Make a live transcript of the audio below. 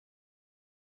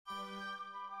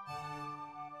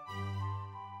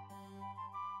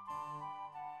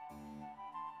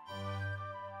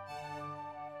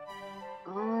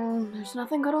There's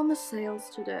nothing good on the sales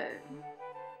today.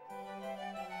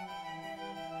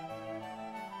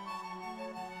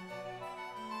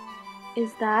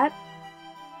 Is that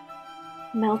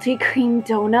Melty Cream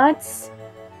Donuts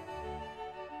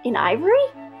in ivory?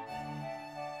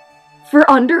 For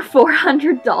under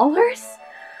 $400?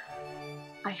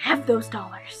 I have those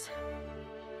dollars.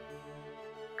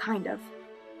 Kind of.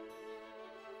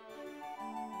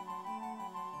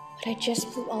 But I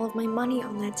just blew all of my money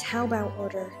on that Taobao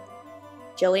order.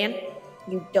 Jillian,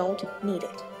 you don't need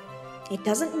it. It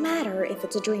doesn't matter if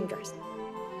it's a dream dress.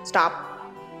 Stop.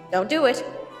 Don't do it.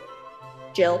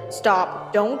 Jill,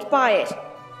 stop. Don't buy it.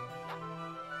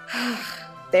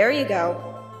 There you go.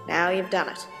 Now you've done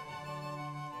it.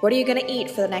 What are you gonna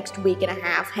eat for the next week and a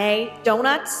half, hey?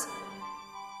 Donuts?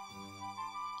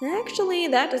 Actually,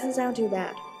 that doesn't sound too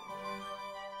bad.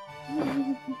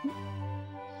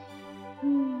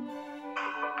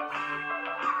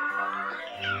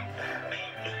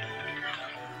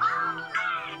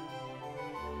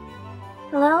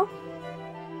 Hello?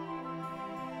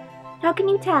 How can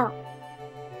you tell?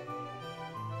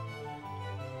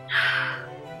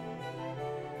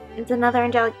 It's another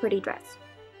angelic pretty dress.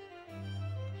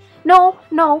 No,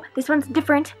 this one's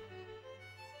different.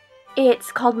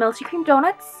 It's called Melty Cream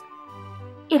Donuts.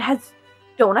 It has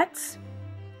donuts.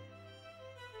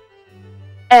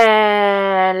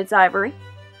 And it's ivory.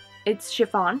 It's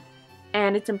chiffon.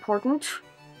 And it's important.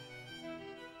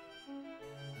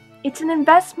 It's an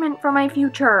investment for my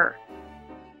future.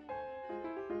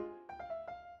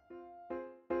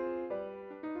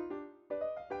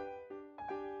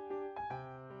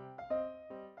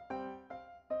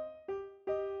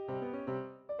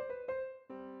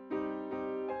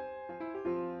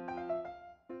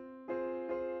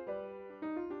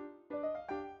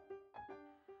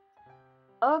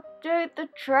 Update the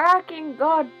tracking,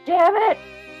 god damn it!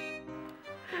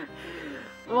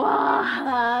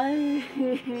 Why?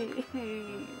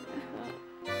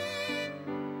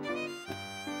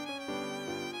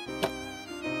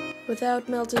 Without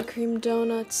Melty Cream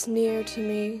Donuts near to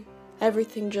me,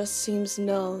 everything just seems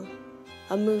null,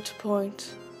 a moot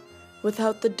point.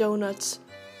 Without the donuts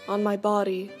on my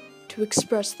body to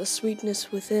express the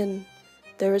sweetness within,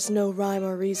 there is no rhyme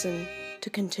or reason to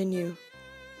continue.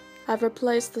 I've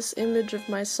replaced this image of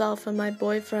myself and my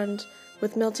boyfriend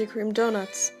with Melty Cream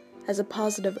Donuts as a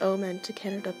positive omen to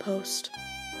Canada Post.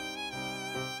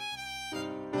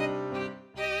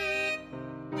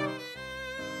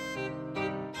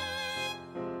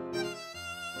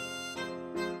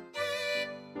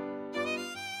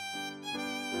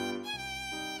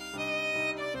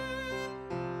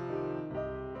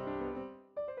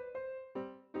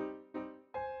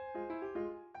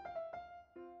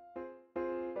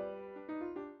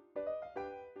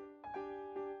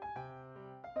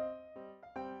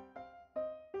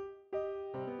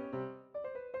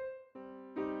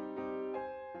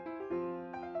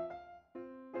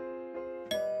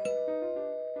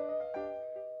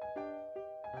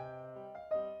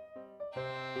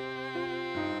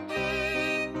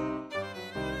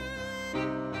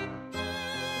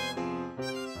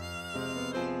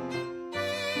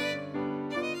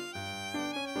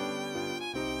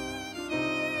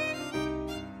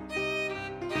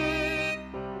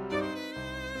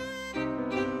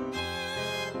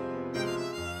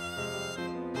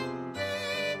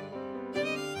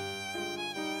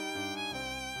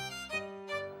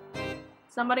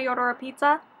 Somebody order a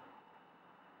pizza?